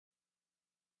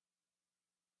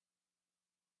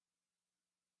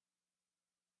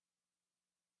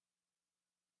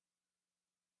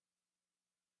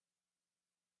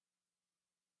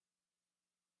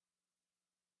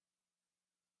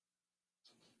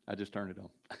I just turned it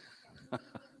on.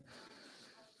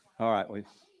 All right,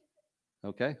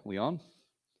 we on?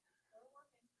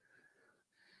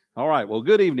 All right. Well,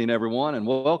 good evening, everyone, and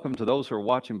welcome to those who are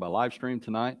watching by live stream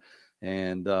tonight.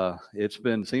 And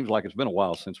seems like it's been a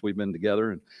while since we've been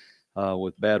together, and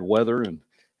with bad weather and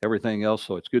everything else.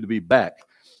 So it's good to be back.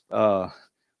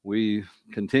 We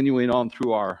continuing on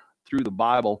through the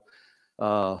Bible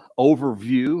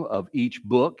overview of each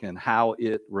book and how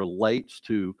it relates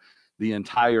to the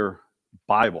entire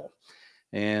Bible.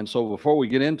 And so before we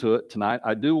get into it tonight,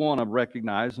 I do want to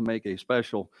recognize and make a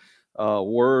special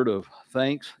word of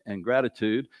thanks and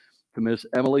gratitude to Miss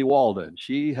Emily Walden.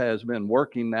 She has been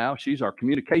working now. She's our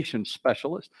communications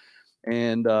specialist,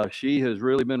 and she has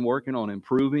really been working on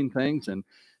improving things.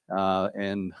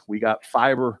 And we got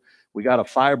a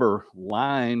fiber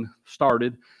line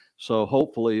started. So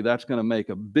hopefully that's going to make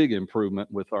a big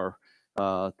improvement with our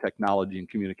technology and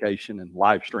communication and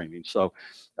live streaming. So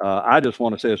I just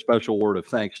want to say a special word of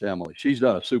thanks to Emily. She's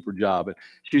done a super job. And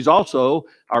she's also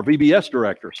our VBS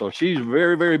director. So she's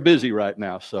very, very busy right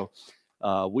now. So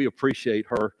we appreciate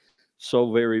her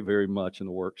so very, very much in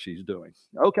the work she's doing.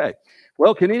 Okay.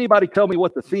 Well, can anybody tell me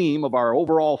what the theme of our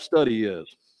overall study is?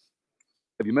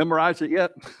 Have you memorized it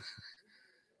yet?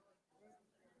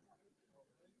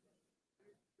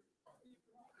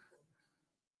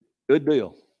 Good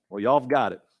deal. Well, y'all have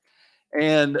got it.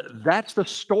 And that's the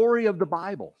story of the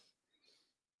Bible.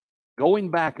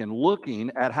 Going back and looking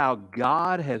at how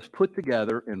God has put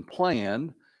together and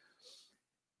planned,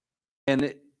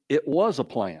 and it was a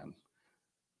plan.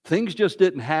 Things just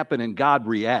didn't happen and God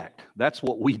react. That's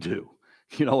what we do.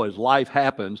 You know, as life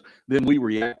happens, then we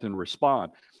react and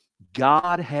respond.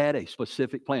 God had a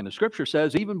specific plan. The scripture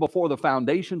says, even before the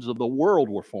foundations of the world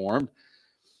were formed,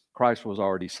 Christ was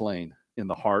already slain in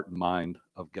the heart and mind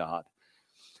of God.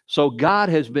 So God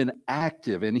has been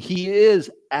active, and he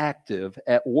is active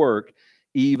at work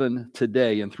even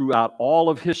today and throughout all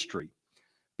of history,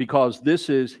 because this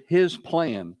is his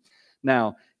plan.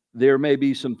 Now, there may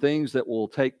be some things that will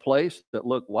take place that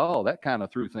look, wow, that kind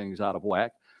of threw things out of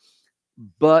whack.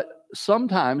 But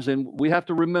sometimes, and we have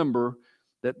to remember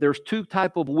that there's two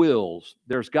type of wills.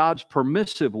 There's God's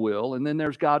permissive will, and then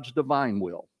there's God's divine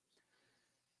will.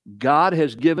 God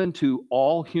has given to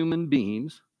all human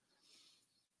beings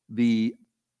the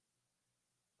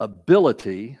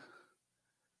ability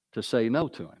to say no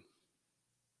to him.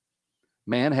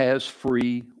 Man has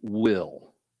free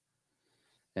will.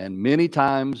 And many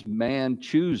times man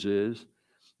chooses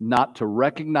not to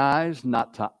recognize,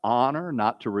 not to honor,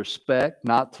 not to respect,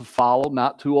 not to follow,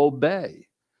 not to obey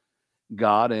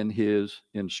God and his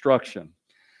instruction.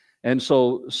 And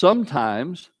so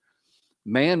sometimes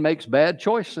man makes bad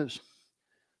choices.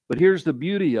 But here's the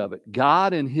beauty of it.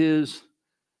 God in his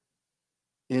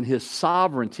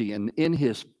sovereignty and in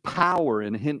his power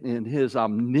and in his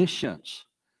omniscience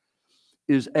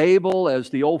is able,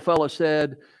 as the old fella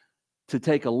said, to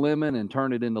take a lemon and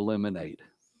turn it into lemonade.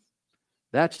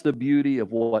 That's the beauty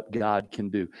of what God can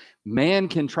do. Man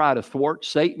can try to thwart.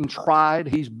 Satan tried.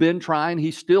 He's been trying.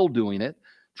 He's still doing it,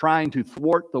 trying to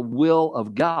thwart the will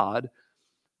of God.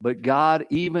 But God,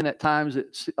 even at times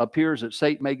it appears that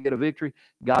Satan may get a victory,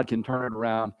 God can turn it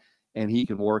around and he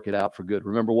can work it out for good.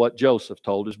 Remember what Joseph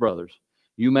told his brothers.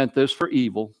 You meant this for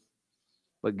evil,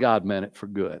 but God meant it for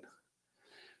good.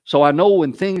 So I know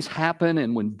when things happen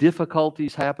and when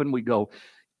difficulties happen, we go,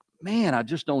 man, I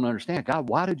just don't understand. God,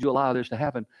 why did you allow this to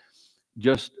happen?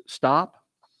 Just stop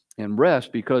and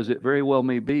rest, because it very well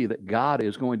may be that God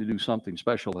is going to do something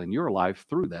special in your life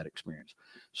through that experience.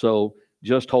 So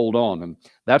just hold on. And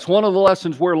that's one of the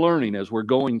lessons we're learning as we're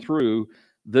going through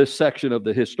this section of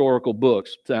the historical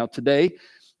books. Now, today,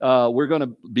 we're going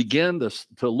to begin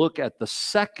to look at the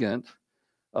second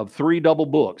of three double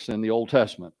books in the Old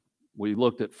Testament. We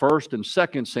looked at 1st and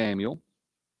 2nd Samuel,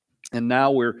 and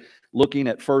now we're looking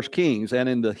at 1st Kings. And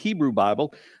in the Hebrew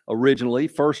Bible, originally,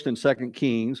 1st and 2nd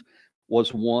Kings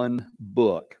was one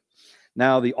book.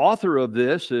 Now, the author of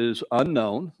this is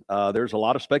unknown. There's a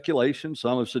lot of speculation.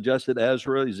 Some have suggested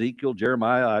Ezra, Ezekiel,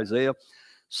 Jeremiah, Isaiah.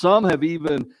 Some have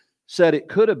even said it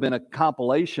could have been a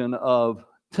compilation of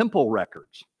temple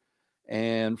records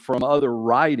and from other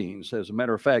writings. As a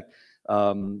matter of fact,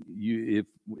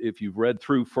 if you've read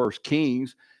through 1st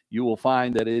Kings, you will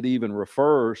find that it even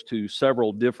refers to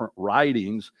several different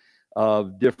writings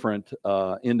of different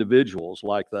individuals,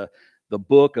 like the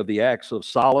book of the Acts of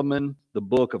Solomon, the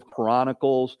book of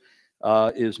Chronicles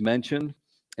is mentioned.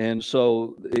 And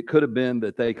so it could have been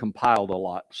that they compiled a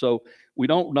lot. So we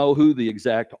don't know who the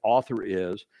exact author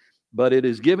is, but it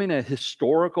is giving a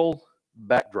historical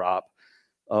backdrop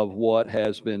of what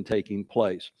has been taking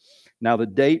place. Now, the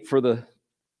date for the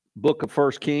book of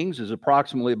First Kings is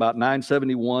approximately about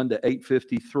 971 to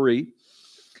 853,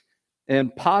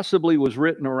 and possibly was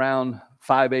written around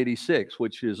 586,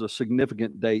 which is a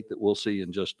significant date that we'll see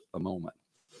in just a moment.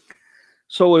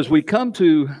 So as we come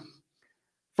to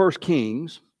First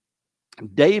Kings,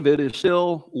 David is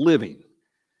still living,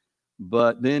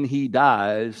 but then he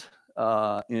dies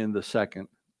in the second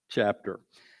chapter.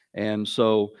 And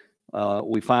so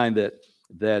we find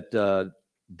that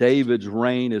David's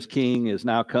reign as king has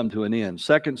now come to an end.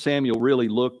 2 Samuel really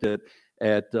looked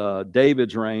at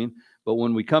David's reign, but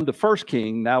when we come to 1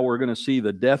 King, now we're going to see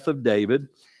the death of David,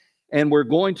 and we're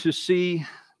going to see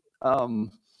the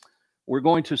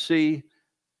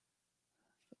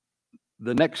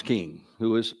next king,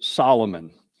 who is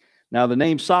Solomon. Now, the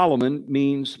name Solomon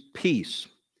means peace.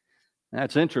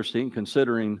 That's interesting,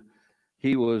 considering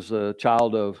he was a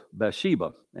child of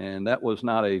Bathsheba, and that was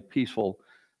not a peaceful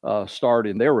start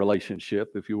in their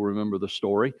relationship, if you remember the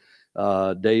story.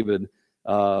 David,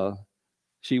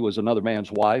 she was another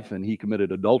man's wife, and he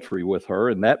committed adultery with her,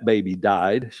 and that baby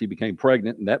died. She became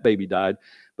pregnant, and that baby died.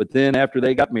 But then after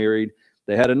they got married,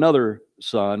 they had another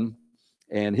son,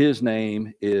 and his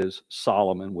name is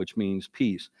Solomon, which means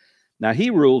peace. Now, he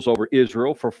rules over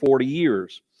Israel for 40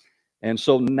 years. And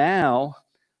so now,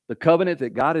 the covenant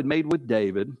that God had made with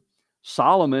David,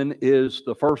 Solomon is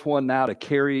the first one now to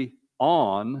carry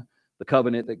on the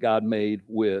covenant that God made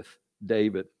with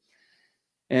David.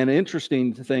 And an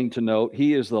interesting thing to note,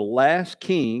 he is the last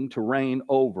king to reign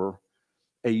over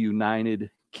a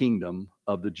united kingdom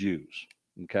of the Jews.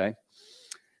 Okay?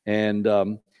 And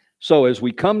so as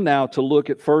we come now to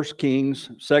look at 1 Kings,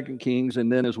 2 Kings,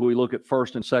 and then as we look at 1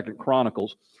 and 2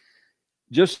 Chronicles,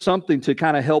 just something to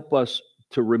kind of help us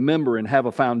to remember and have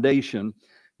a foundation.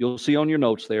 You'll see on your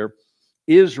notes there,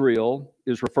 Israel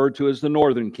is referred to as the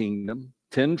northern kingdom,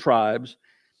 10 tribes,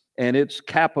 and its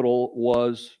capital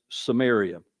was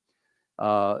Samaria.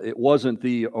 It wasn't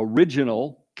the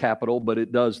original capital, but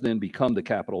it does then become the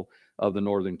capital of the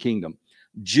northern kingdom.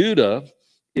 Judah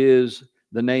is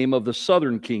the name of the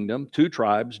southern kingdom, 2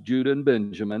 tribes, Judah and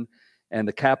Benjamin, and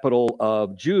the capital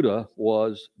of Judah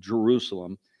was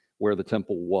Jerusalem, where the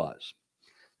temple was.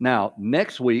 Now,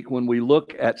 next week, when we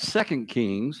look at 2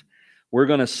 Kings, we're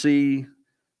going to see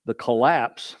the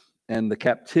collapse and the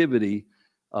captivity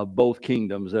of both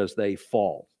kingdoms as they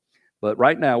fall. But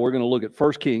right now, we're going to look at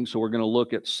 1 Kings, so we're going to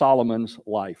look at Solomon's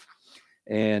life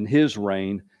and his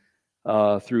reign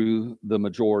through the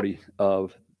majority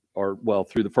of,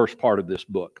 through the first part of this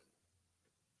book.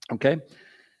 Okay?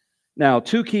 Now,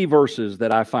 2 key verses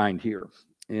that I find here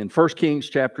in 1 Kings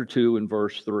chapter 2 and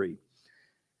verse 3.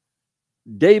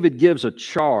 David gives a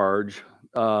charge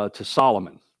to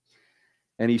Solomon,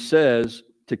 and he says,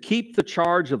 to keep the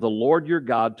charge of the Lord your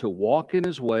God, to walk in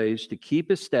his ways, to keep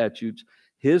his statutes,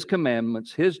 his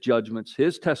commandments, his judgments,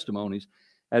 his testimonies,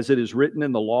 as it is written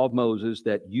in the law of Moses,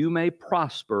 that you may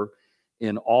prosper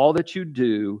in all that you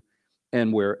do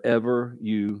and wherever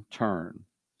you turn.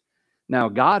 Now,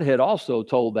 God had also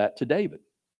told that to David.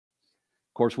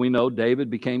 Of course, we know David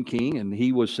became king, and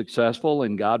he was successful,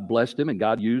 and God blessed him, and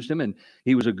God used him, and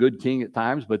he was a good king at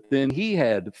times, but then he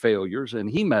had failures, and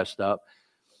he messed up.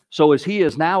 So as he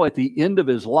is now at the end of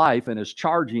his life and is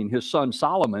charging his son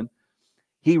Solomon,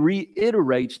 he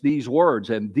reiterates these words,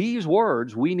 and these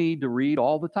words we need to read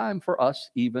all the time for us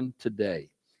even today,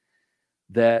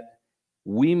 that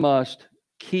we must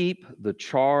keep the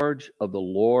charge of the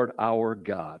Lord our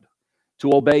God,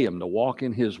 to obey him, to walk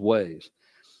in his ways,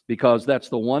 because that's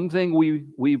the one thing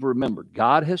we've remembered.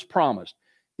 God has promised,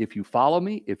 if you follow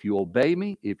me, if you obey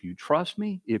me, if you trust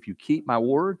me, if you keep my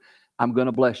word, I'm going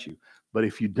to bless you. But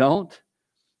if you don't,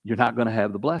 you're not going to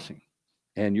have the blessing,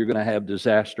 and you're going to have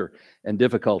disaster and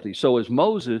difficulty. So as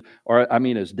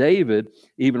David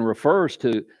even refers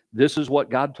to, this is what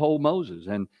God told Moses,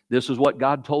 and this is what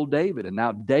God told David, and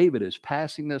now David is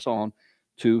passing this on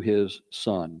to his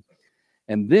son.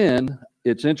 And then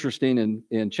it's interesting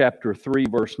in chapter 3,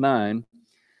 verse 9,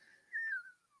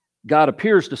 God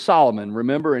appears to Solomon,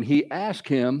 remember, and he asked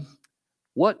him,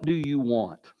 what do you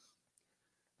want?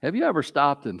 Have you ever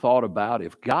stopped and thought about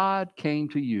if God came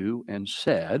to you and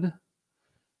said,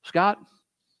 Scott,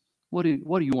 what do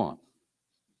you want?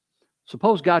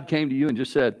 Suppose God came to you and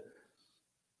just said,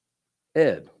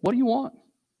 Ed, what do you want?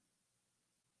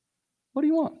 What do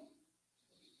you want?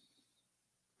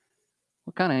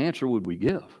 What kind of answer would we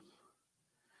give?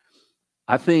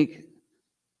 I think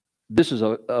this is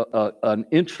an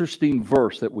interesting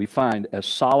verse that we find as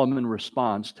Solomon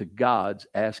responds to God's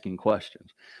asking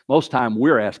questions. Most time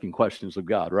we're asking questions of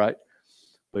God, right?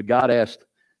 But God asked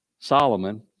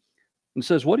Solomon and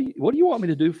says, what do you want me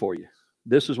to do for you?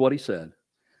 This is what he said.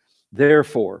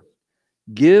 Therefore,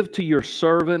 give to your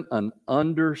servant an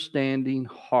understanding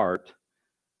heart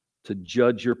to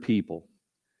judge your people,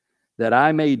 that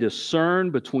I may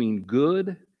discern between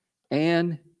good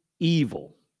and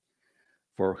evil.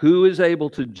 For who is able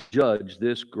to judge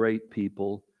this great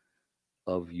people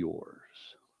of yours?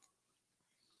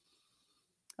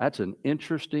 That's an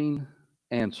interesting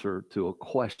answer to a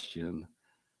question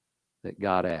that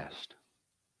God asked.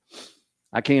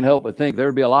 I can't help but think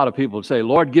there'd be a lot of people who say,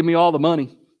 Lord, give me all the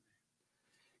money.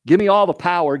 Give me all the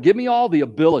power. Give me all the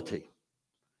ability.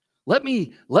 Let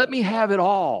me have it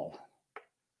all.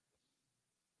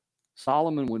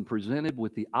 Solomon, when presented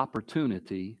with the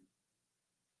opportunity,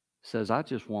 says, I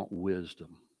just want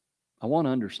wisdom. I want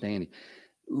understanding.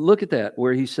 Look at that,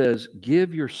 where he says,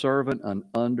 give your servant an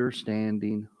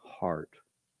understanding heart.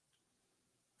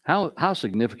 How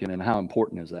significant and how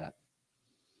important is that?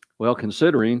 Well,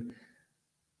 considering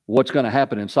what's going to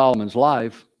happen in Solomon's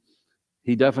life,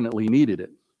 he definitely needed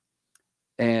it.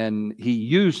 And he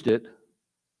used it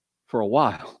for a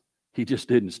while. He just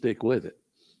didn't stick with it.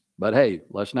 But hey,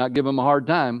 let's not give him a hard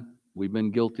time. We've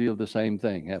been guilty of the same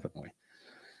thing, haven't we?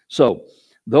 So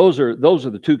those are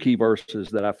the two key verses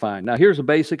that I find. Now, here's a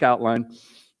basic outline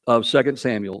of 2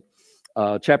 Samuel.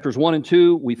 Chapters 1 and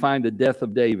 2, we find the death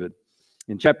of David.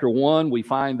 In chapter 1, we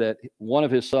find that one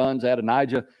of his sons,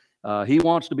 Adonijah, he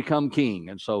wants to become king.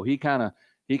 And so he kind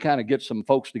of gets some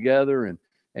folks together,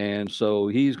 and so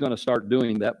he's going to start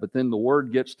doing that. But then the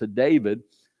word gets to David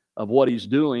of what he's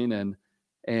doing, and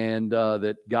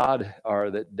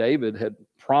that David had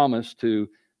promised to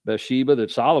Bathsheba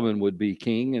that Solomon would be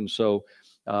king. And so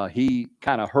he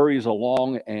kind of hurries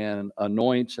along and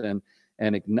anoints and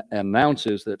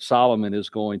announces that Solomon is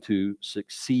going to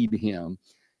succeed him,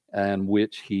 and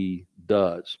which he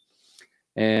does.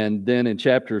 And then in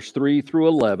chapters 3 through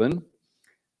 11,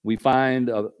 we find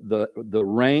the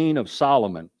reign of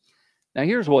Solomon. Now,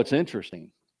 here's what's interesting.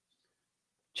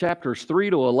 Chapters 3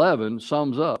 to 11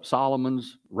 sums up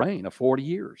Solomon's reign of 40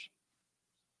 years.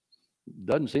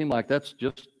 Doesn't seem like that's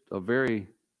just a very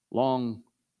long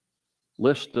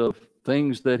list of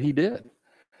things that he did.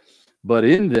 But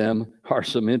in them are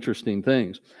some interesting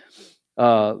things.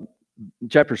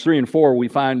 Chapters 3 and 4, we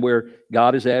find where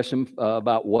God has asked him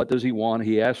about what does he want.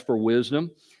 He asked for wisdom.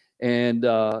 And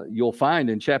you'll find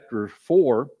in chapter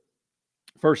 4,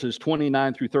 verses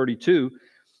 29 through 32,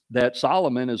 that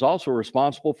Solomon is also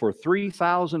responsible for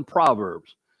 3,000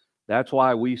 proverbs. That's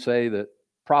why we say that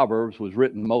Proverbs was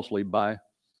written mostly by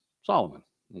Solomon.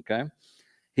 Okay.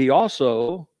 He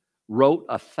also wrote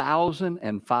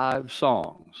 1,005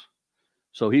 songs.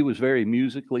 So he was very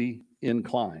musically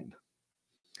inclined.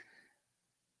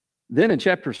 Then in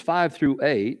chapters 5 through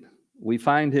 8, we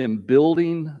find him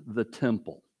building the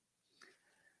temple.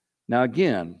 Now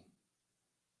again,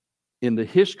 in the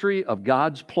history of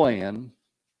God's plan,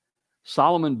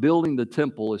 Solomon building the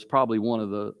temple is probably one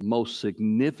of the most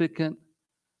significant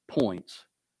points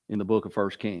in the book of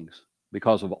 1 Kings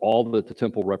because of all that the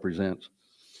temple represents.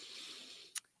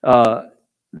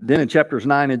 Then in chapters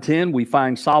 9 and 10, we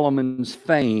find Solomon's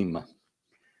fame,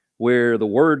 where the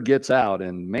word gets out,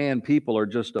 and man, people are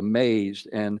just amazed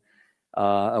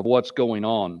of what's going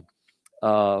on.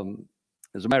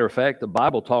 As a matter of fact, the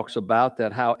Bible talks about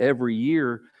that how every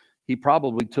year he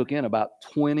probably took in about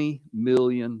 $20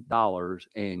 million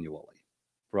annually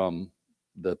from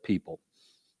the people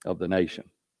of the nation.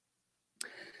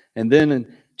 And then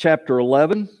in chapter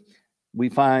 11, we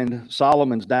find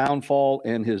Solomon's downfall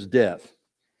and his death.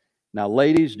 Now,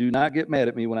 ladies, do not get mad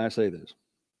at me when I say this.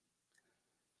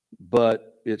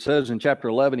 But it says in chapter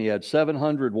 11, he had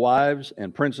 700 wives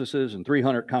and princesses and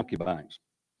 300 concubines.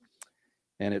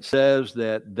 And it says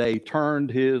that they turned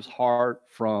his heart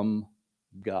from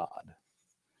God.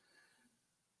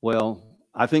 Well,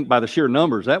 I think by the sheer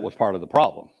numbers, that was part of the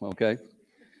problem, okay?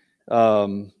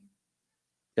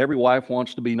 Every wife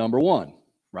wants to be number one,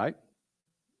 right?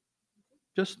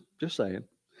 Just saying.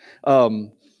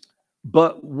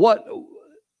 But what,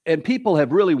 and people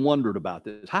have really wondered about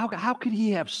this. How could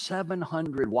he have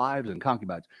 700 wives and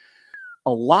concubines?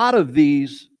 A lot of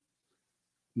these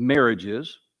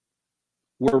marriages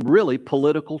were really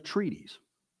political treaties,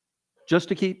 just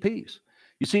to keep peace.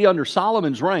 You see, under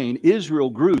Solomon's reign,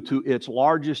 Israel grew to its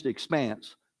largest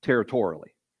expanse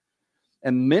territorially.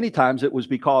 And many times it was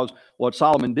because what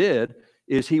Solomon did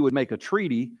is he would make a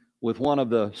treaty with one of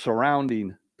the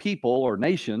surrounding people or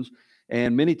nations,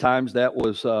 and many times that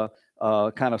was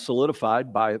kind of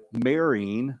solidified by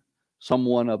marrying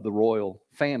someone of the royal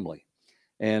family.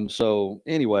 And so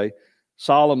anyway,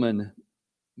 Solomon,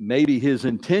 maybe his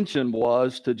intention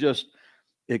was to just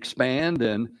expand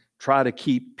and try to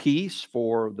keep peace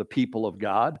for the people of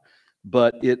God.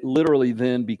 but it literally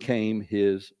then became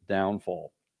his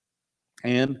downfall.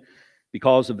 And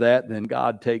because of that, then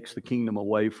God takes the kingdom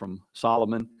away from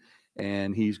Solomon,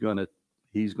 and he's going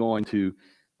to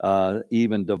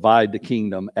even divide the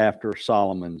kingdom after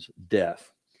Solomon's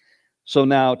death. So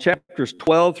now chapters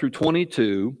 12 through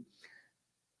 22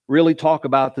 really talk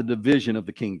about the division of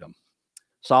the kingdom.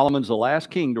 Solomon's the last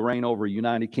king to reign over a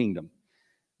united kingdom.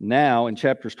 Now in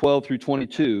chapters 12 through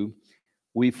 22,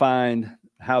 we find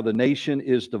how the nation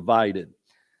is divided.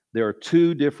 There are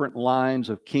two different lines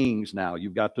of kings now.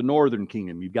 You've got the northern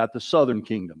kingdom, you've got the southern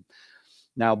kingdom.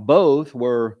 Now both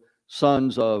were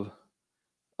sons of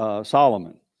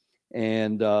Solomon,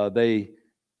 and they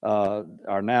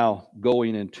are now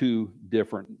going in two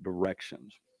different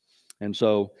directions. And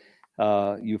so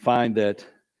you find that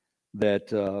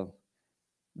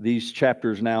these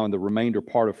chapters now in the remainder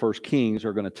part of 1 Kings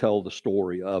are going to tell the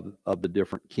story of the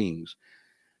different kings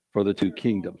for the two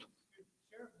kingdoms.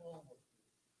 Jeroboam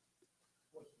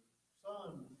was the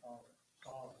son of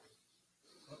Solomon.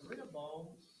 But Rehoboam,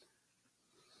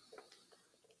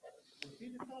 was he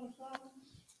the son of Solomon?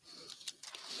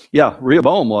 Yeah,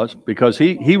 Rehoboam was, because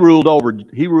he ruled over Judah.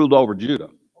 Okay, so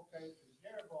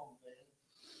Jeroboam then,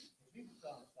 was he the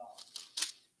son of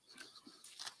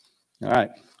Solomon? All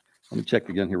right, let me check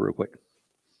again here real quick.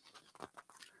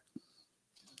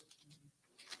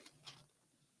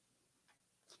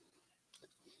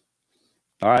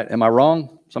 All right, am I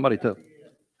wrong? Somebody tell.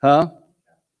 Huh?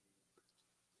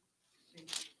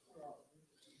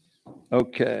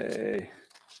 Okay.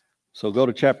 So go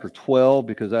to chapter 12,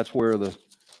 because that's where the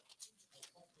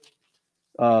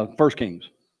 1 Kings.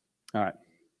 All right.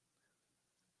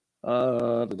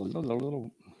 All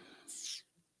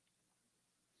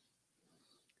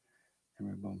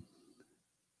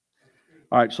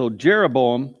right, so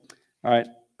Jeroboam, all right.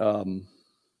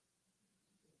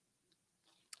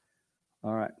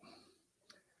 All right.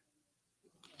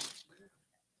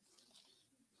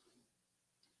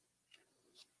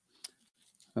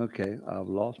 Okay, I've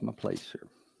lost my place here.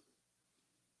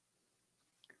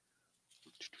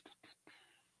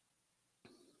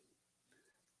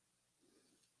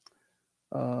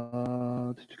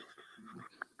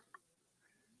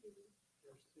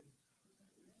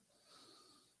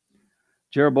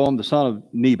 Jeroboam, the son of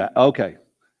Nebat. Okay.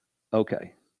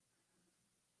 Okay.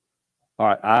 All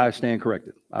right, I stand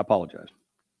corrected. I apologize.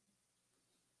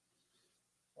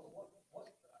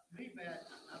 Nebat,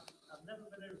 I've never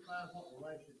been able to find what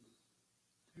relation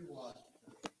he was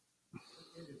to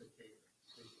any of the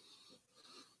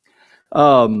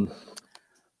kings.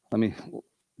 Let me,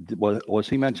 was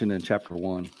he mentioned in chapter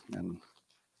 1? And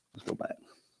let's go back.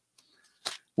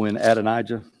 When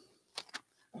Adonijah,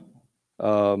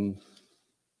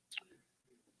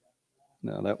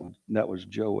 no, that was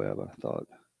Joab, I thought.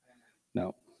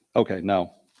 No. Okay,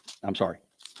 no. I'm sorry.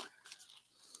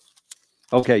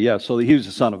 Okay, yeah, so he was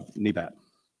the son of Nebat.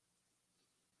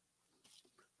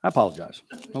 I apologize.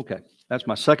 Okay, that's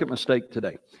my second mistake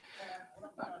today.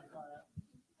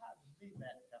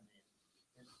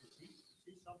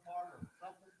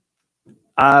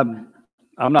 I'm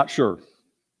not sure.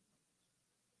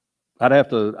 I'd have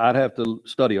to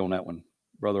study on that one,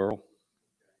 Brother Earl.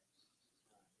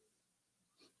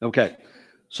 Okay,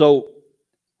 so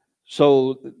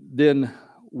then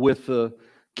with the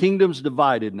kingdoms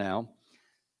divided now,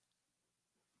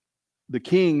 the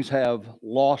kings have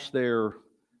lost their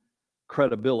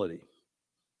credibility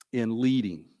in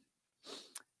leading.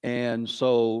 And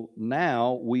so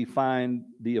now we find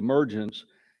the emergence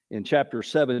in chapter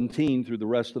 17 through the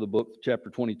rest of the book, chapter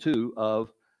 22,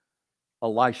 of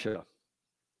Elijah,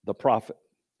 the prophet,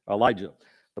 Elijah,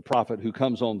 the prophet who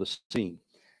comes on the scene.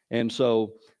 And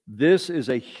so this is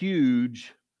a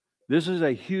huge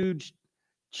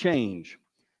change.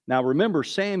 Now remember,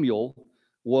 Samuel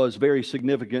was very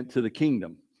significant to the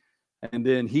kingdom. And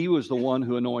then he was the one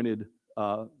who anointed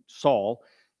Saul.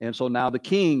 And so now the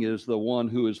king is the one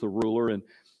who is the ruler.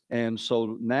 And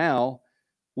so now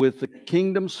with the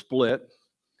kingdom split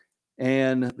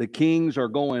and the kings are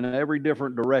going in every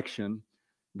different direction,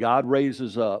 God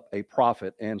raises up a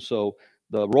prophet. And so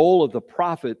the role of the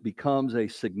prophet becomes a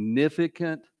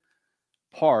significant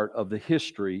part of the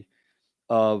history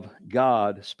of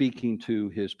God speaking to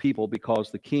his people, because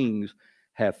the kings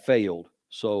have failed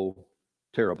so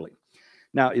terribly.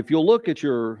 Now, if you'll look at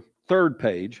your third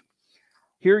page,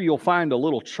 here you'll find a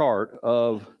little chart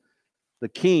of the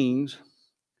kings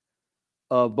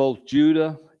of both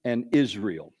Judah and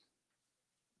Israel.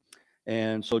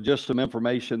 And so just some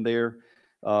information there.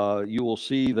 You will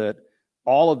see that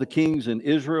all of the kings in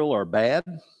Israel are bad,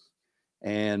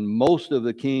 And most of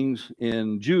the kings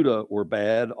in Judah were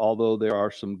bad, although there are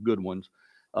some good ones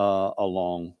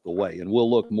along the way. And we'll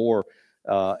look more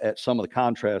at some of the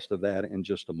contrast of that in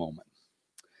just a moment.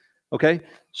 Okay,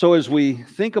 so as we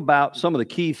think about some of the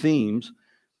key themes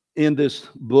in this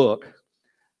book,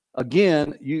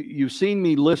 again, you've seen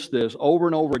me list this over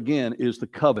and over again, is the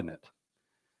covenant.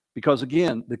 Because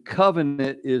again, the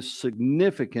covenant is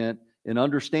significant in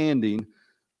understanding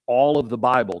all of the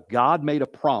Bible. God made a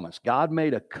promise. God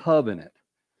made a covenant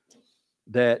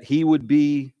that he would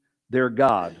be their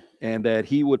God and that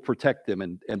he would protect them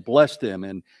and bless them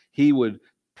and he would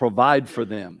provide for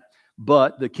them.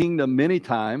 But the kingdom many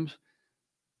times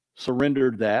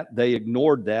surrendered that. They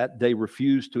ignored that. They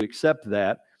refused to accept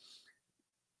that.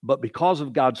 But because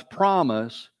of God's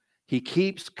promise, he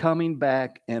keeps coming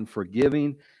back and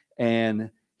forgiving, and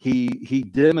he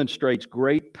demonstrates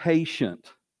great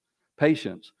patience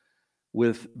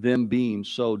with them being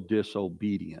so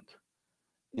disobedient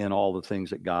in all the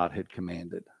things that God had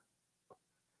commanded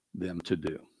them to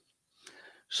do.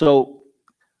 So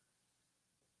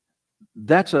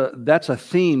that's a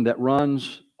theme that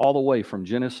runs all the way from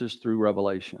Genesis through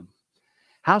Revelation.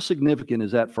 How significant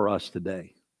is that for us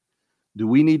today? Do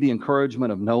we need the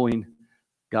encouragement of knowing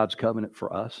God's covenant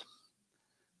for us?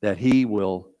 That he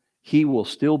will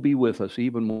still be with us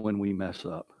even when we mess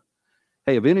up.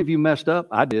 Hey, have any of you messed up?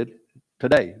 I did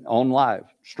today on live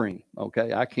stream.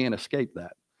 Okay, I can't escape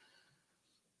that.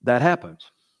 That happens.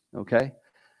 Okay,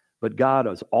 but God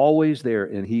is always there,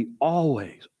 and he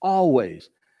always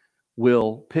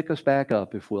will pick us back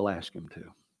up if we'll ask him to.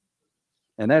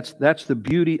 And that's the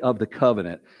beauty of the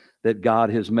covenant that God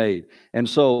has made. And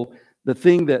so the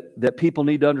thing that people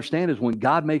need to understand is when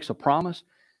God makes a promise,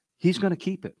 he's going to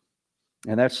keep it.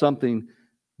 And that's something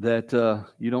that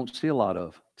you don't see a lot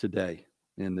of today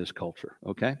in this culture,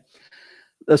 okay?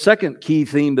 The second key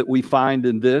theme that we find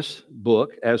in this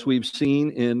book, as we've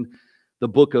seen in the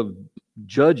book of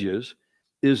Judges,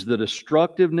 is the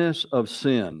destructiveness of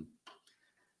sin.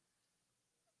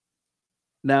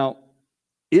 Now,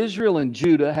 Israel and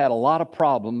Judah had a lot of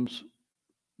problems,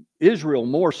 Israel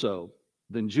more so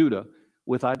than Judah,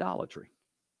 with idolatry.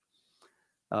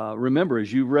 Remember,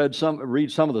 as you read some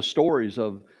of the stories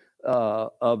of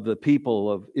the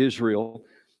people of Israel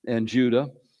and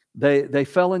Judah, they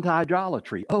fell into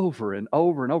idolatry over and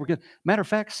over and over again. Matter of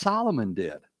fact, Solomon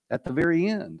did at the very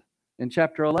end in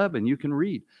chapter 11. You can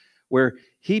read where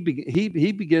he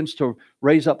begins to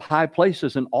raise up high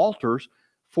places and altars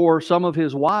for some of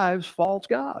his wives' false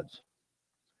gods.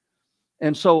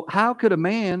 And so how could a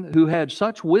man who had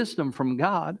such wisdom from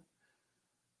God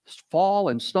fall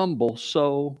and stumble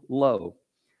so low?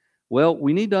 Well,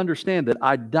 we need to understand that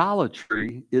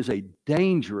idolatry is a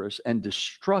dangerous and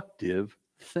destructive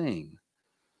thing.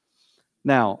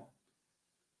 Now,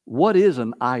 what is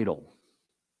an idol?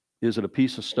 Is it a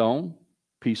piece of stone,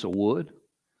 piece of wood,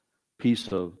 piece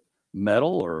of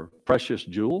metal, or precious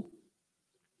jewel?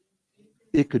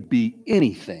 It could be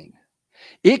anything.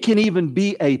 It can even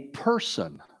be a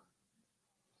person.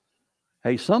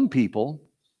 Hey, some people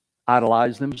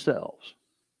idolize themselves.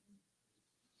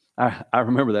 I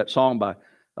remember that song by,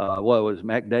 what was it,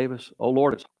 Mac Davis? Oh,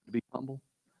 Lord, it's hard to be humble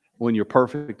when you're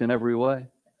perfect in every way.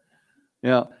 You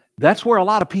know, that's where a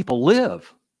lot of people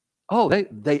live. Oh,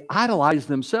 they idolize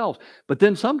themselves. But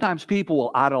then sometimes people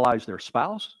will idolize their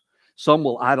spouse. Some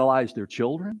will idolize their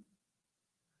children.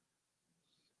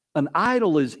 An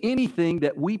idol is anything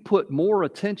that we put more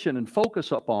attention and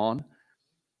focus upon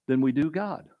than we do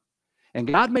God. And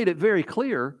God made it very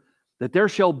clear that there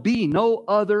shall be no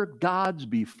other gods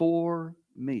before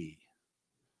me.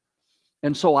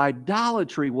 And so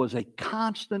idolatry was a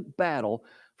constant battle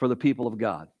for the people of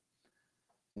God.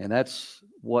 And that's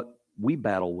what we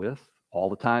battle with all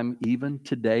the time, even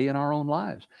today in our own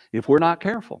lives. If we're not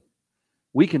careful,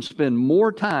 we can spend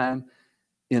more time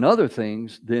in other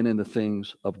things than in the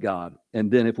things of God.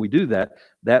 And then if we do that,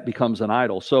 that becomes an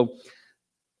idol. So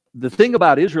the thing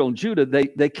about Israel and Judah,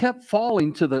 they kept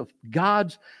falling to the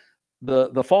gods,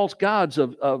 the false gods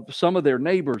of some of their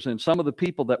neighbors and some of the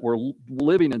people that were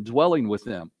living and dwelling with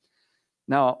them.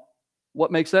 Now, what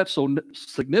makes that so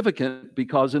significant?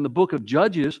 Because in the book of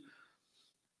Judges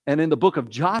and in the book of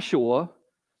Joshua,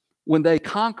 when they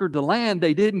conquered the land,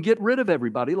 they didn't get rid of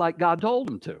everybody like God told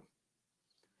them to.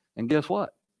 And guess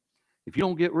what? If you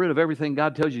don't get rid of everything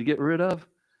God tells you to get rid of,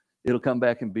 it'll come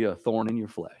back and be a thorn in your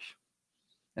flesh.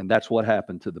 And that's what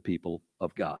happened to the people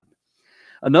of God.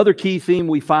 Another key theme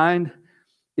we find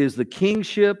is the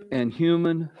kingship and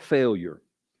human failure.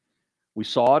 We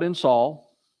saw it in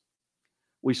Saul.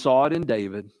 We saw it in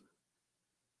David.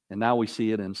 And now we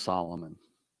see it in Solomon.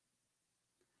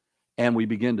 And we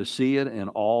begin to see it in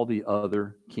all the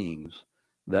other kings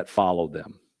that followed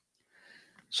them.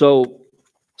 So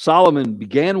Solomon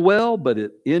began well, but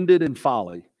it ended in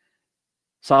folly.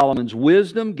 Solomon's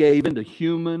wisdom gave into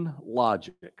human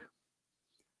logic.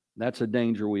 That's a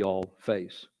danger we all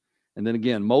face. And then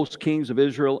again, most kings of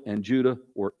Israel and Judah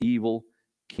were evil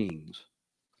kings.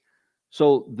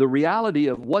 So the reality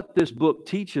of what this book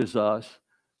teaches us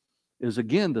is,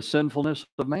 again, the sinfulness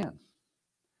of man.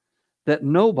 That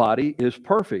nobody is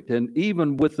perfect. And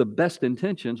even with the best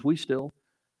intentions, we still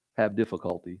have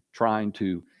difficulty trying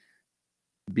to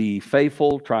be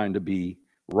faithful, trying to be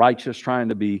righteous, trying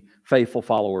to be faithful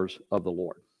followers of the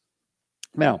Lord.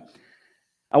 Now,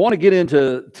 I want to get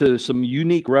into some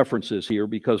unique references here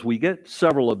because we get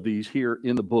several of these here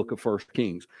in the book of 1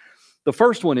 Kings. The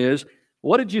first one is,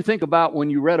 what did you think about when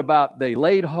you read about they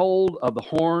laid hold of the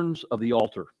horns of the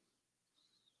altar?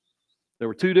 There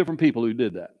were two different people who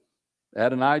did that,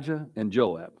 Adonijah and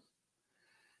Joab.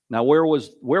 Now, where was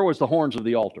the horns of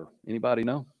the altar? Anybody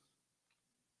know?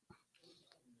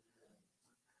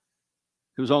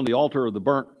 It was on the altar of the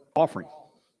burnt offering.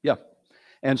 Yeah.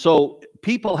 And so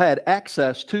people had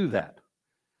access to that.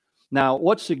 Now,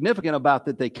 what's significant about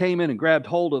that they came in and grabbed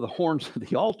hold of the horns of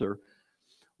the altar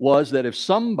was that if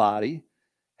somebody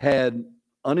had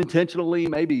unintentionally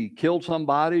maybe killed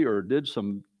somebody or did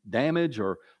some damage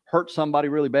or hurt somebody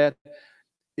really bad,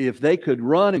 if they could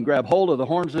run and grab hold of the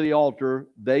horns of the altar,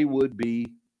 they would be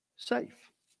safe.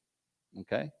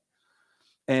 Okay?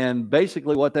 And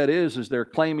basically what that is they're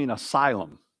claiming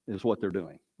asylum is what they're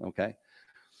doing. Okay?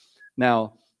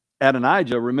 Now,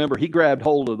 Adonijah, remember, he grabbed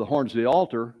hold of the horns of the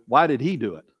altar. Why did he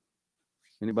do it?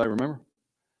 Anybody remember?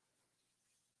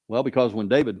 Well, because when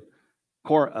David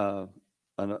coronated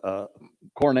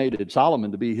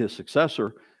Solomon to be his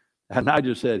successor,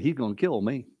 Adonijah said, he's going to kill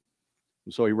me.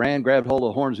 And so he ran, grabbed hold of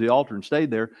the horns of the altar and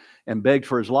stayed there and begged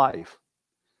for his life.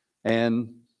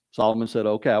 And Solomon said,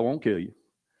 okay, I won't kill you.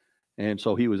 And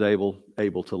so he was able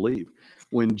to leave.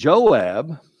 When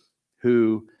Joab,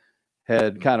 who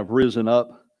had kind of risen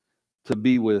up to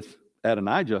be with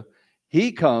Adonijah,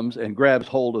 he comes and grabs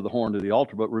hold of the horn of the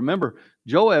altar. But remember,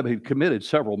 Joab had committed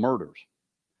several murders.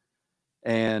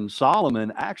 And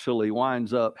Solomon actually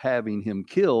winds up having him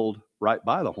killed right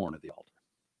by the horn of the altar.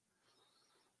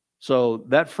 So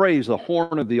that phrase, the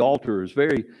horn of the altar, is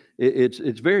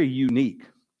it's very unique.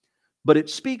 But it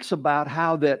speaks about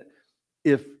how that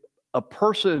if a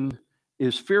person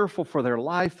is fearful for their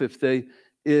life, if they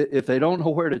don't know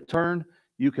where to turn,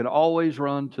 you can always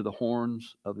run to the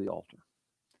horns of the altar.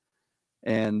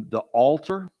 And the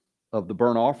altar of the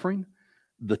burnt offering,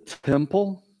 the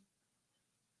temple,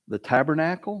 the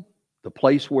tabernacle, the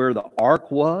place where the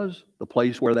ark was, the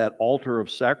place where that altar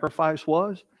of sacrifice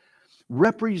was,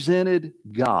 represented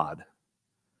God.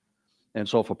 And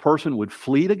so if a person would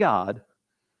flee to God,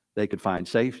 they could find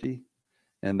safety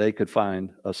and they could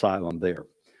find asylum there.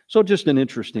 So just an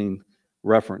interesting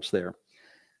reference there.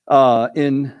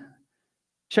 In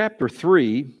chapter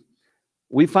 3,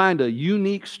 we find a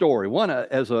unique story. One,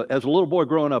 as a little boy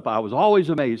growing up, I was always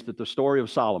amazed at the story of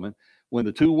Solomon when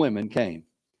the two women came.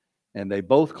 And they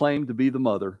both claimed to be the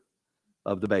mother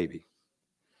of the baby.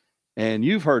 And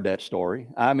you've heard that story.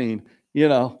 I mean,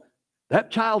 that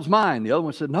child's mine. The other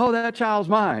one said, no, that child's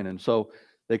mine. And so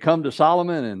they come to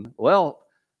Solomon and, well,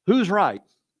 who's right?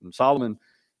 And Solomon,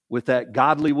 with that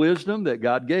godly wisdom that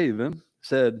God gave him,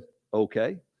 said,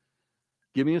 okay,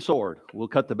 give me a sword. We'll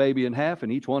cut the baby in half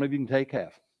and each one of you can take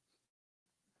half.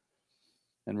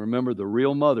 And remember, the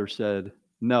real mother said,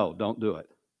 no, don't do it.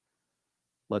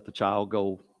 Let the child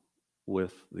go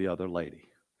with the other lady.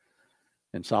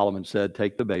 And Solomon said,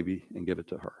 take the baby and give it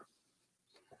to her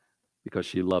because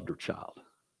she loved her child.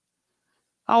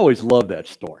 I always love that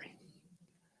story.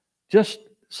 Just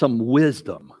some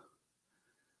wisdom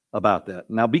about that.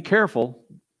 Now be careful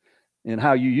in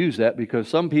how you use that because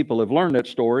some people have learned that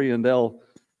story and they'll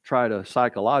try to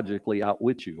psychologically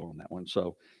outwit you on that one.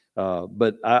 So,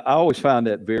 but I always found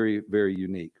that very, very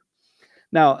unique.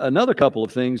 Now, another couple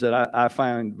of things that I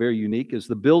find very unique is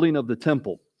the building of the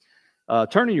temple.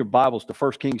 Turn in your Bibles to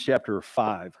 1 Kings chapter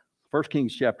 5. 1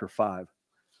 Kings chapter 5.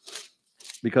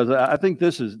 Because I think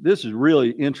this is really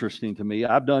interesting to me.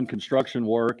 I've done construction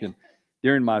work, and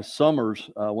during my summers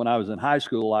when I was in high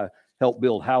school, I helped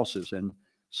build houses. And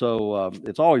so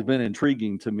it's always been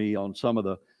intriguing to me on some of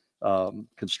the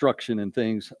construction and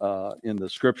things in the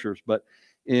scriptures. But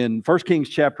in 1 Kings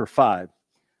chapter 5,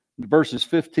 verses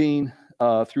 15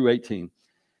 through 18,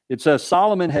 it says,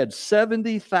 Solomon had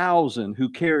 70,000 who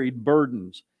carried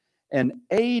burdens and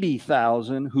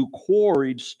 80,000 who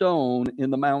quarried stone in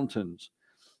the mountains.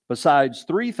 besides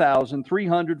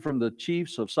 3,300 from the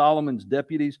chiefs of Solomon's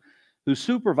deputies who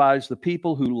supervised the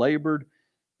people who labored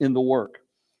in the work.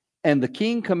 And the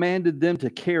king commanded them to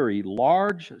carry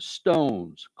large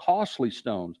stones, costly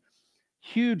stones,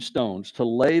 huge stones, to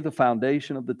lay the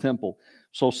foundation of the temple.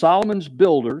 So Solomon's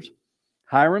builders,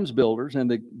 Hiram's builders,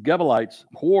 and the Gebalites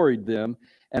quarried them,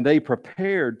 and they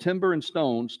prepared timber and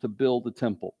stones to build the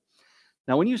temple.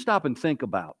 Now, when you stop and think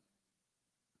about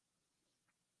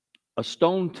a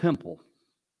stone temple,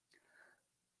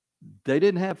 they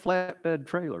didn't have flatbed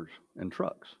trailers and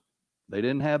trucks. They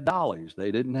didn't have dollies. They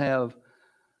didn't have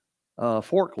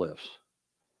forklifts.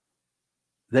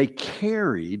 They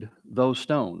carried those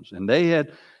stones, and they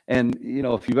had, and you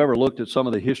know, if you've ever looked at some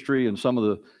of the history and some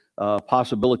of the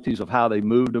possibilities of how they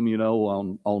moved them, you know,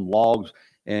 on logs,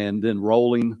 and then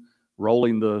rolling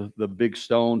the big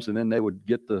stones, and then they would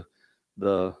get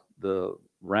the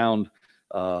round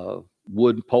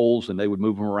wood poles, and they would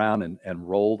move them around and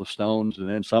roll the stones, and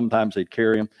then sometimes they'd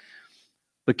carry them.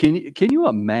 But can you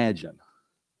imagine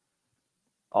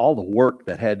all the work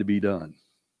that had to be done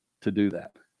to do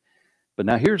that? But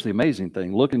now here's the amazing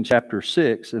thing. Look in chapter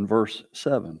 6 and verse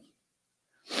 7.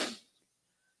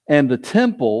 And the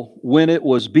temple, when it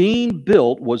was being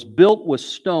built, was built with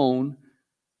stone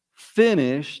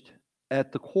finished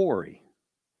at the quarry,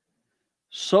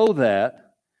 so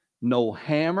that no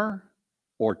hammer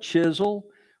or chisel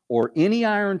or any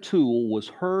iron tool was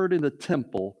heard in the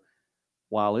temple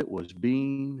while it was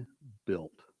being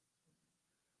built.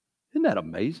 Isn't that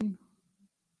amazing?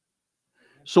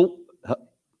 So,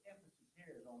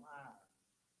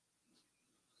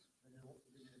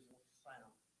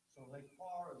 So they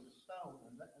quarried the stone,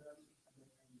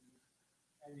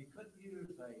 and you couldn't use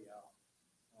a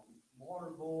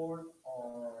mortarboard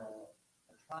or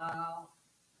a trowel.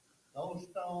 Those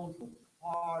stones were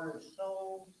quarried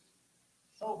so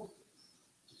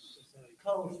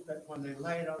close that when they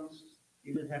laid them,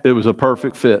 you didn't have to. it was a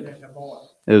perfect fit.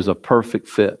 It was a perfect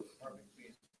fit.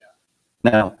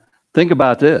 Now, think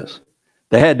about this.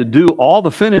 They had to do all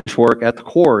the finish work at the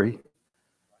quarry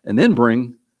and then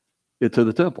bring it to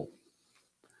the temple.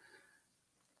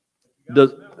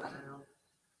 Does,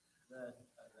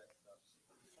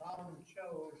 Solomon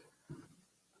chose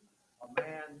a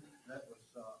man that was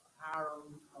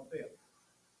Hiram Abiel.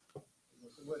 He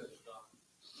was the widow's son.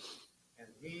 And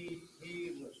he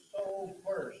was so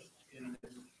versed in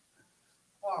this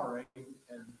quarry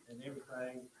and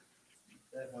everything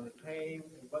that when it came,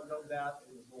 there was no doubt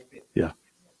it was going to fit. yeah.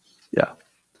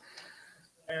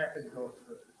 Air could go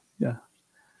through. Yeah.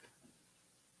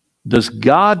 Does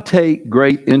God take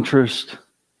great interest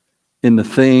in the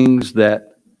things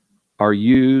that are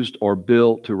used or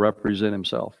built to represent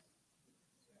himself?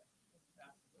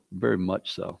 Very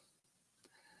much so.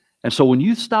 And so when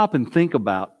you stop and think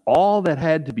about all that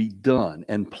had to be done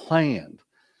and planned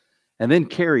and then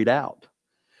carried out,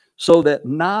 so that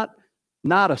not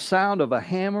a sound of a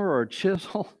hammer or a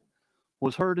chisel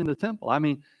was heard in the temple. I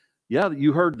mean, yeah,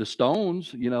 you heard the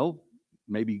stones, you know,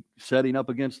 maybe setting up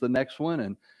against the next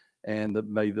one, and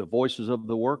maybe the voices of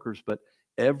the workers, but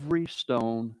every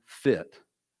stone fit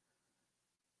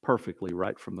perfectly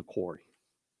right from the quarry.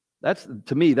 That's,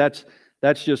 to me, that's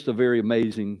just a very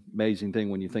amazing thing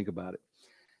when you think about it.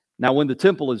 Now, when the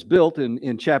temple is built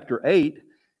in chapter 8,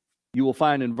 you will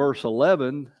find in verse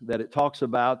 11 that it talks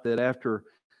about that after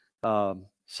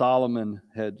Solomon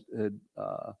had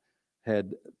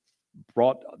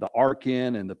brought the ark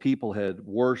in and the people had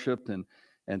worshiped and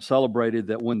celebrated,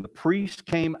 that when the priest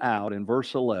came out in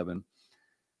verse 11,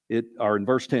 or in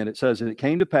verse 10, it says, "And it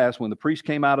came to pass when the priest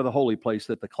came out of the holy place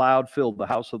that the cloud filled the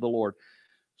house of the Lord,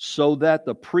 so that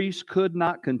the priest could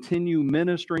not continue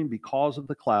ministering because of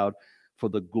the cloud, for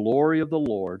the glory of the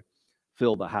Lord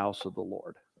filled the house of the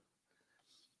Lord."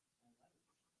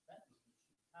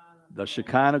 The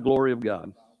Shekinah glory of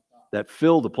God that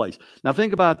filled the place. Now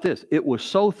think about this. It was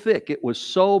so thick, it was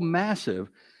so massive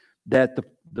that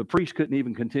the priest couldn't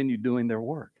even continue doing their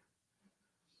work.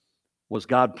 Was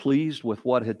God pleased with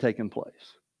what had taken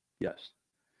place? Yes.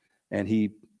 And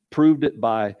he proved it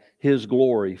by his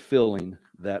glory filling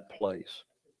that place.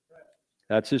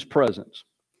 That's his presence.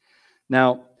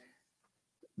 Now,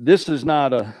 this is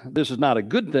not a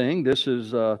good thing. This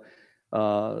is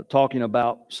talking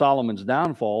about Solomon's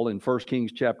downfall in 1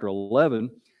 Kings chapter 11.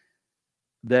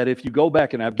 That if you go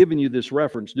back, and I've given you this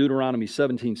reference, Deuteronomy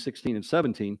 17, 16, and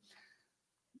 17,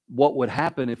 what would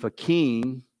happen if a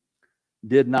king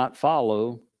did not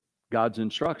follow God's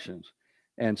instructions?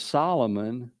 And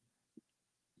Solomon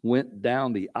went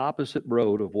down the opposite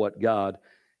road of what God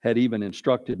had even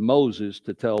instructed Moses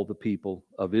to tell the people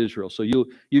of Israel. So you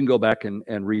can go back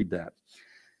and read that.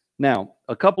 Now,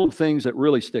 a couple of things that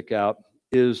really stick out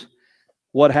is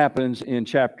what happens in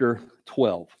chapter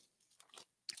 12.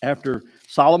 After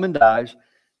Solomon dies,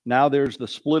 now there's the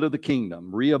split of the kingdom.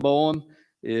 Rehoboam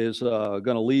is going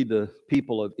to lead the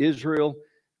people of Israel,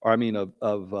 or I mean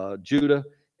of Judah,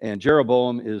 and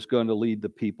Jeroboam is going to lead the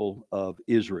people of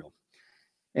Israel.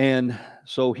 And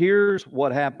so here's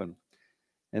what happened.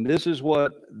 And this is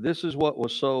what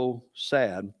was so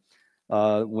sad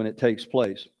when it takes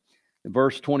place. In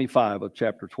verse 25 of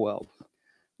chapter 12.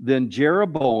 Then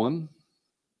Jeroboam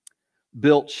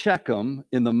built Shechem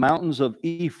in the mountains of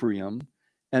Ephraim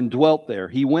and dwelt there.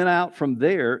 He went out from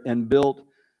there and built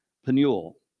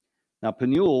Peniel. Now,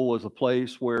 Peniel was a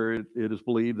place where it is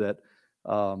believed that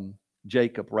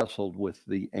Jacob wrestled with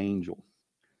the angel.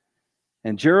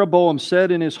 And Jeroboam said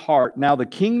in his heart, now the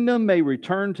kingdom may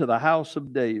return to the house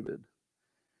of David.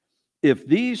 If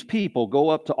these people go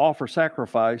up to offer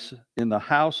sacrifice in the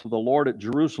house of the Lord at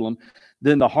Jerusalem,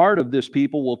 then the heart of this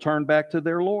people will turn back to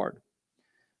their Lord,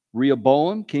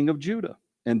 Rehoboam, king of Judah,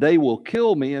 and they will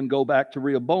kill me and go back to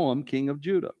Rehoboam, king of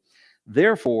Judah.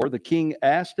 Therefore, the king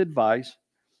asked advice,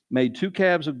 made 2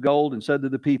 calves of gold, and said to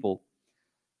the people,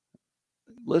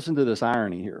 listen to this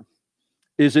irony here.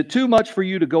 Is it too much for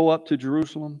you to go up to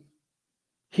Jerusalem?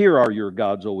 Here are your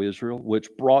gods, O Israel, which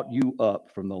brought you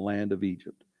up from the land of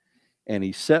Egypt. And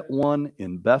he set one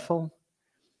in Bethel,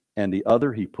 and the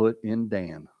other he put in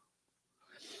Dan.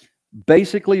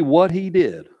 Basically, what he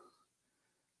did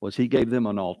was he gave them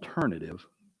an alternative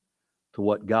to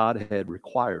what God had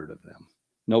required of them.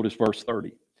 Notice verse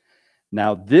 30.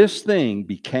 Now this thing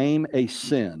became a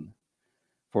sin,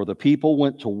 for the people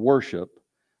went to worship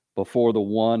before the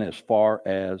one as far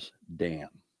as Dan.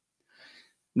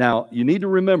 Now, you need to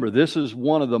remember, this is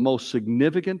one of the most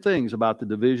significant things about the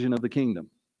division of the kingdom.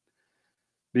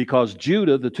 Because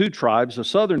Judah, the 2 tribes, the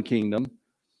southern kingdom,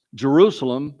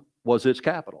 Jerusalem was its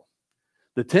capital.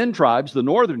 The 10 tribes, the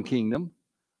northern kingdom,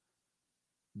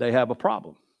 they have a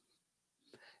problem.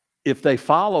 If they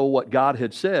follow what God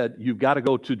had said, you've got to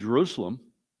go to Jerusalem,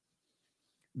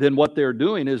 then what they're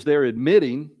doing is they're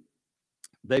admitting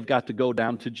they've got to go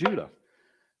down to Judah.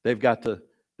 They've got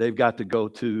to go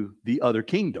to the other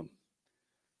kingdom.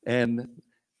 And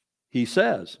he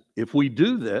says, if we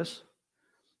do this,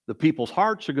 the people's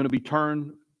hearts are going to be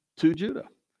turned to Judah.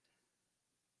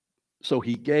 So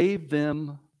he gave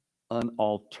them an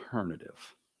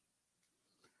alternative.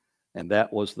 And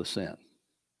that was the sin.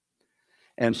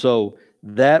 And so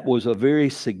that was a very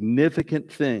significant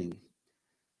thing.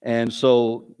 And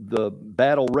so the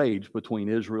battle raged between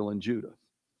Israel and Judah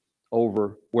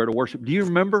over where to worship. Do you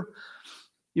remember?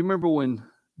 You remember when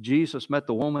Jesus met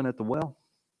the woman at the well?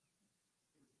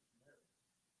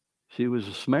 She was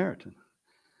a Samaritan.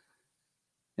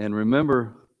 And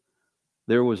remember,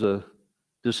 there was a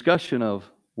discussion of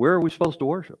where are we supposed to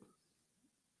worship?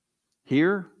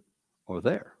 Here or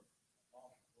there?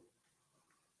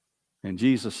 And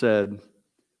Jesus said,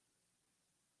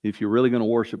 if you're really going to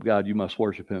worship God, you must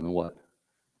worship Him in what?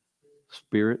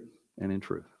 Spirit and in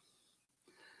truth.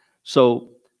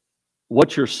 So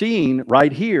what you're seeing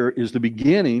right here is the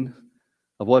beginning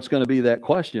of what's going to be that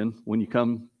question when you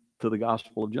come to the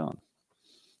Gospel of John.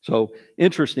 So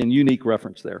interesting, unique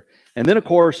reference there. And then, of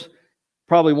course,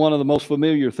 probably one of the most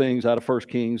familiar things out of 1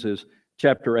 Kings is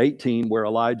chapter 18, where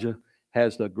Elijah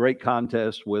has the great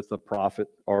contest with the prophet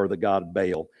or the god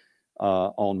Baal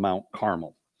on Mount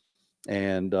Carmel.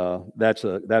 And that's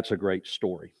a great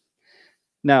story.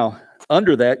 Now,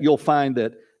 under that, you'll find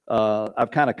that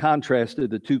I've kind of contrasted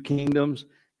the 2 kingdoms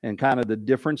and kind of the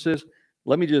differences.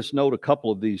 Let me just note a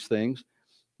couple of these things.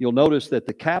 You'll notice that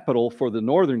the capital for the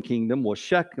northern kingdom was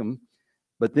Shechem,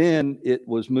 but then it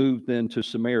was moved into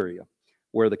Samaria,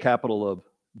 where the capital of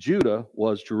Judah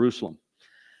was Jerusalem.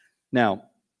 Now,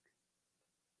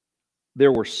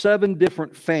 there were 7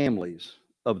 different families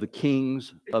of the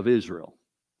kings of Israel,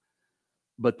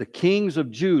 but the kings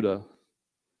of Judah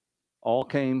all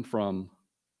came from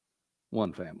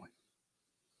one family,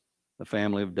 the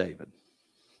family of David.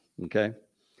 Okay?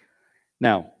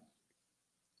 Now,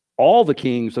 all the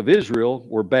kings of Israel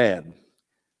were bad.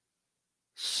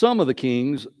 Some of the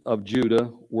kings of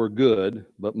Judah were good,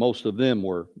 but most of them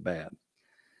were bad.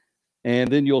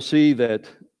 And then you'll see that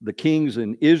the kings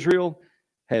in Israel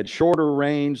had shorter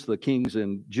reigns. The kings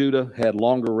in Judah had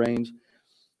longer reigns.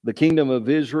 The kingdom of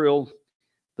Israel,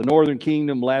 the northern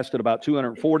kingdom, lasted about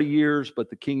 240 years,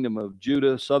 but the kingdom of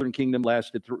Judah, southern kingdom,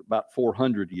 lasted about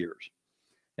 400 years.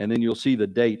 And then you'll see the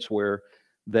dates where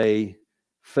they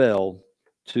fell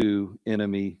to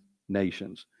enemy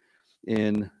nations.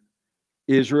 In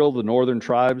Israel, the northern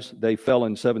tribes, they fell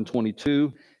in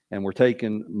 722. and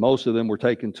most of them were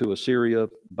taken to Assyria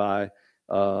by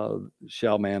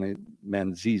Shalmaneser.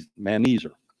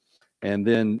 And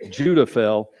then Judah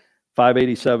fell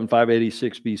 587,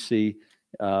 586 BC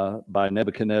by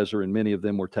Nebuchadnezzar, and many of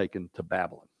them were taken to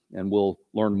Babylon. And we'll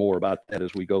learn more about that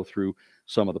as we go through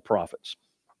some of the prophets.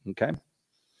 Okay?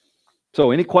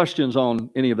 So any questions on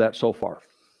any of that so far?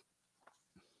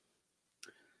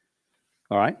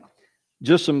 All right.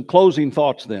 Just some closing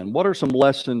thoughts then. What are some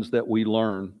lessons that we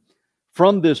learn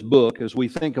from this book as we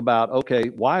think about, okay,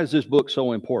 why is this book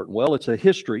so important? Well, it's a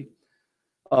history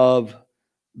of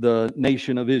the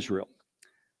nation of Israel.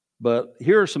 But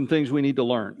here are some things we need to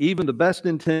learn. Even the best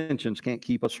intentions can't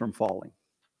keep us from falling.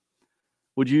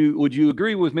 Would you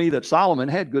agree with me that Solomon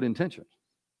had good intentions?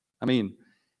 I mean,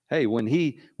 hey,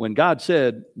 when God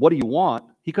said, what do you want?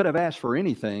 He could have asked for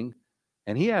anything,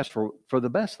 and he asked for the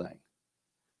best thing.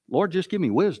 Lord, just give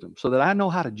me wisdom so that I know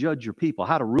how to judge your people,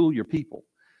 how to rule your people.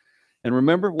 And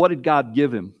remember, what did God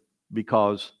give him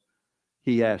because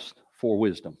he asked for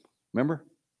wisdom? Remember?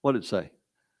 What did it say?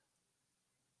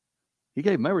 He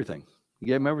gave him everything. He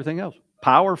gave him everything else.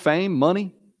 Power, fame,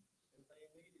 money,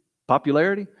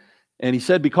 popularity. And he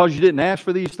said, because you didn't ask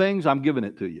for these things, I'm giving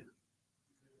it to you.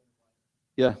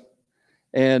 Yeah.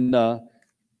 And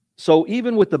so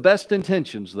even with the best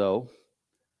intentions, though,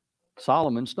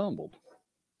 Solomon stumbled.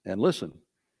 And listen,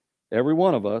 every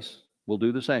one of us will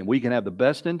do the same. We can have the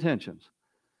best intentions,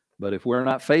 but if we're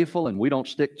not faithful and we don't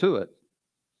stick to it,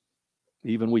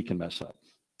 even we can mess up.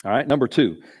 All right, number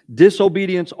 2,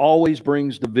 disobedience always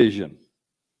brings division.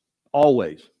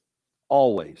 Always,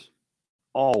 always,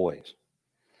 always.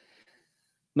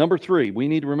 Number 3, we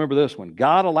need to remember this one.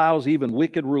 God allows even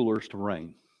wicked rulers to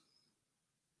reign.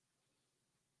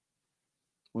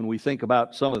 When we think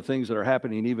about some of the things that are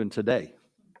happening even today,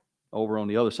 over on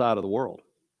the other side of the world,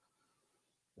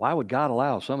 why would God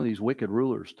allow some of these wicked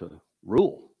rulers to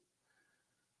rule?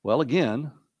 Well, again,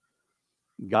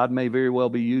 God may very well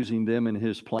be using them in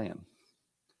his plan.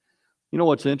 You know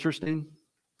what's interesting?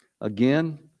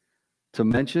 Again, to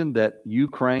mention that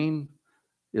Ukraine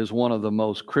is one of the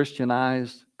most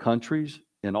Christianized countries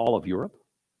in all of Europe.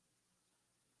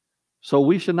 So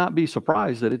we should not be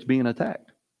surprised that it's being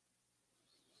attacked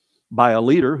by a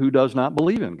leader who does not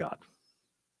believe in God.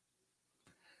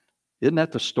 Isn't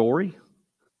that the story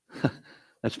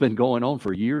that's been going on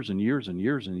for years and years and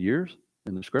years and years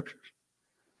in the scriptures?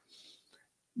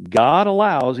 God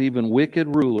allows even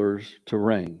wicked rulers to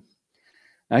reign.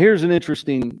 Now, here's an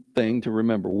interesting thing to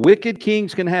remember. Wicked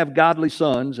kings can have godly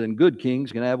sons, and good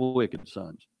kings can have wicked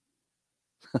sons.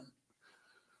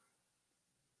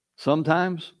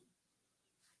 Sometimes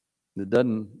it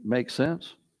doesn't make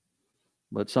sense,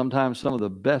 but sometimes some of the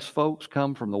best folks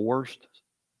come from the worst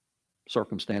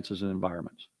circumstances and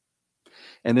environments.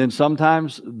 And then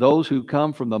sometimes those who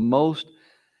come from the most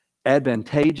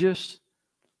advantageous,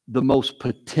 the most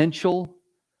potential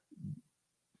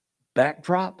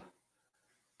backdrop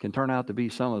can turn out to be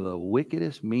some of the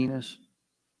wickedest, meanest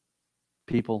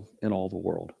people in all the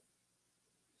world.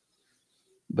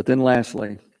 But then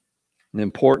lastly, an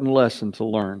important lesson to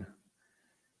learn.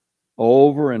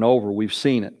 Over and over, we've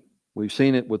seen it. We've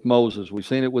seen it with Moses. We've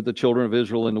seen it with the children of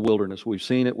Israel in the wilderness. We've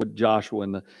seen it with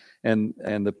Joshua and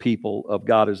the people of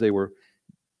God as they were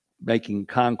making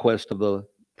conquest of the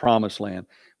promised land.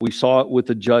 We saw it with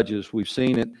the judges. We've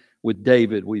seen it with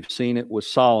David. We've seen it with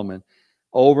Solomon.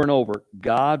 Over and over,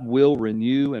 God will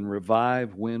renew and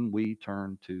revive when we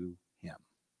turn to him.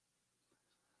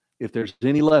 If there's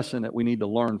any lesson that we need to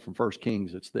learn from 1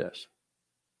 Kings, it's this.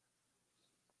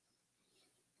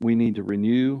 We need to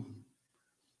renew,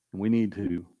 and we need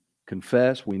to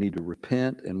confess, we need to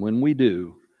repent, and when we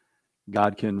do,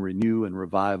 God can renew and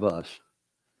revive us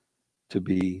to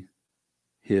be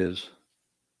his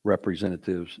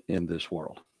representatives in this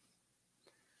world.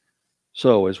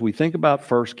 So as we think about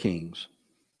 1 Kings,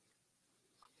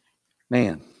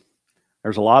 man,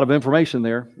 there's a lot of information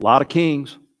there, a lot of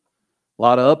kings, a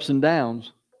lot of ups and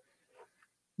downs.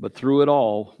 But through it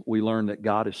all, we learn that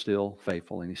God is still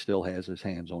faithful and he still has his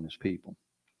hands on his people.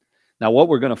 Now, what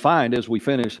we're going to find as we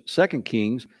finish 2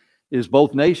 Kings is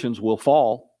both nations will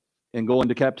fall and go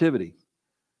into captivity.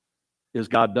 Is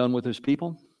God done with his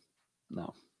people?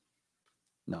 No.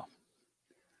 No.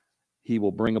 He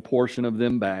will bring a portion of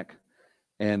them back.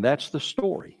 And that's the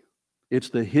story. It's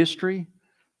the history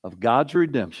of God's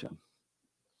redemption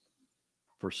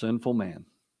for sinful man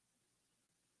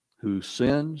who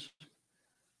sins,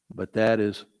 but that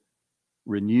is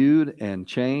renewed and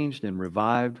changed and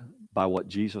revived by what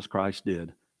Jesus Christ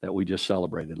did that we just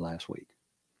celebrated last week.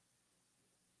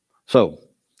 So,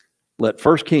 let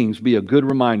 1 Kings be a good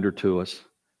reminder to us.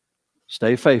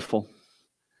 Stay faithful.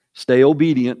 Stay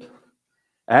obedient.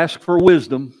 Ask for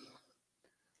wisdom.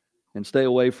 And stay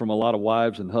away from a lot of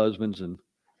wives and husbands and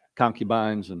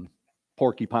concubines and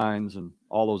porcupines and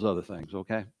all those other things,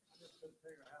 okay?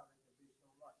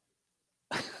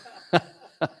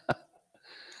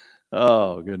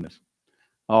 Oh, goodness.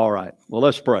 All right. Well,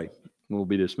 let's pray. We'll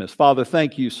be dismissed. Father,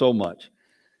 thank you so much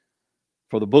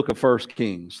for the book of 1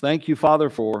 Kings. Thank you, Father,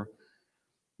 for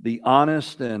the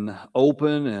honest and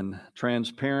open and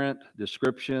transparent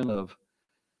description of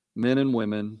men and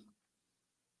women,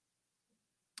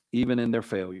 even in their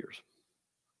failures.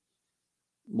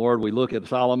 Lord, we look at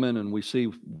Solomon and we see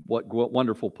what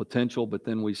wonderful potential, but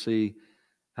then we see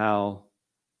how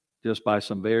just by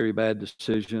some very bad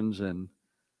decisions and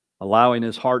allowing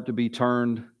his heart to be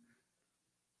turned,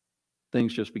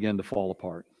 things just began to fall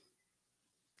apart.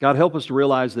 God, help us to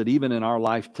realize that even in our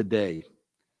life today,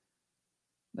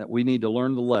 that we need to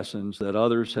learn the lessons that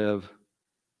others have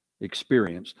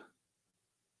experienced.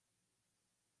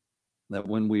 That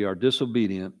when we are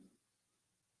disobedient,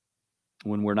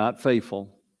 when we're not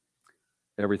faithful,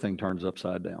 everything turns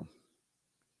upside down.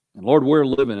 And Lord, we're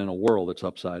living in a world that's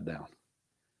upside down.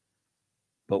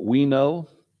 But we know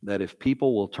that if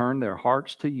people will turn their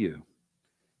hearts to you,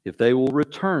 if they will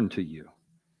return to you,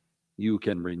 you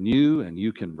can renew and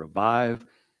you can revive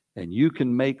and you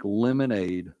can make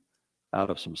lemonade out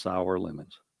of some sour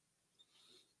lemons.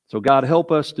 So God,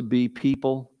 help us to be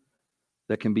people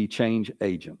that can be change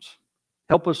agents.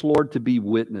 Help us, Lord, to be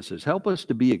witnesses. Help us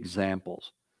to be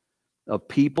examples of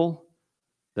people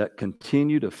that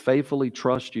continue to faithfully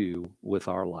trust you with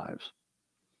our lives.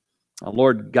 Now,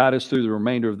 Lord, guide us through the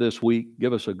remainder of this week.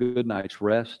 Give us a good night's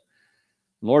rest.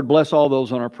 Lord, bless all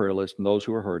those on our prayer list and those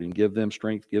who are hurting. Give them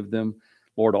strength. Give them,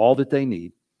 Lord, all that they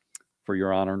need for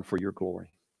your honor and for your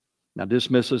glory. Now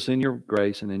dismiss us in your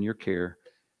grace and in your care.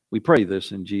 We pray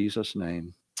this in Jesus'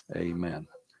 name. Amen.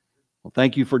 Well,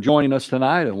 thank you for joining us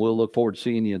tonight, and we'll look forward to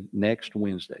seeing you next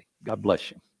Wednesday. God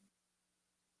bless you.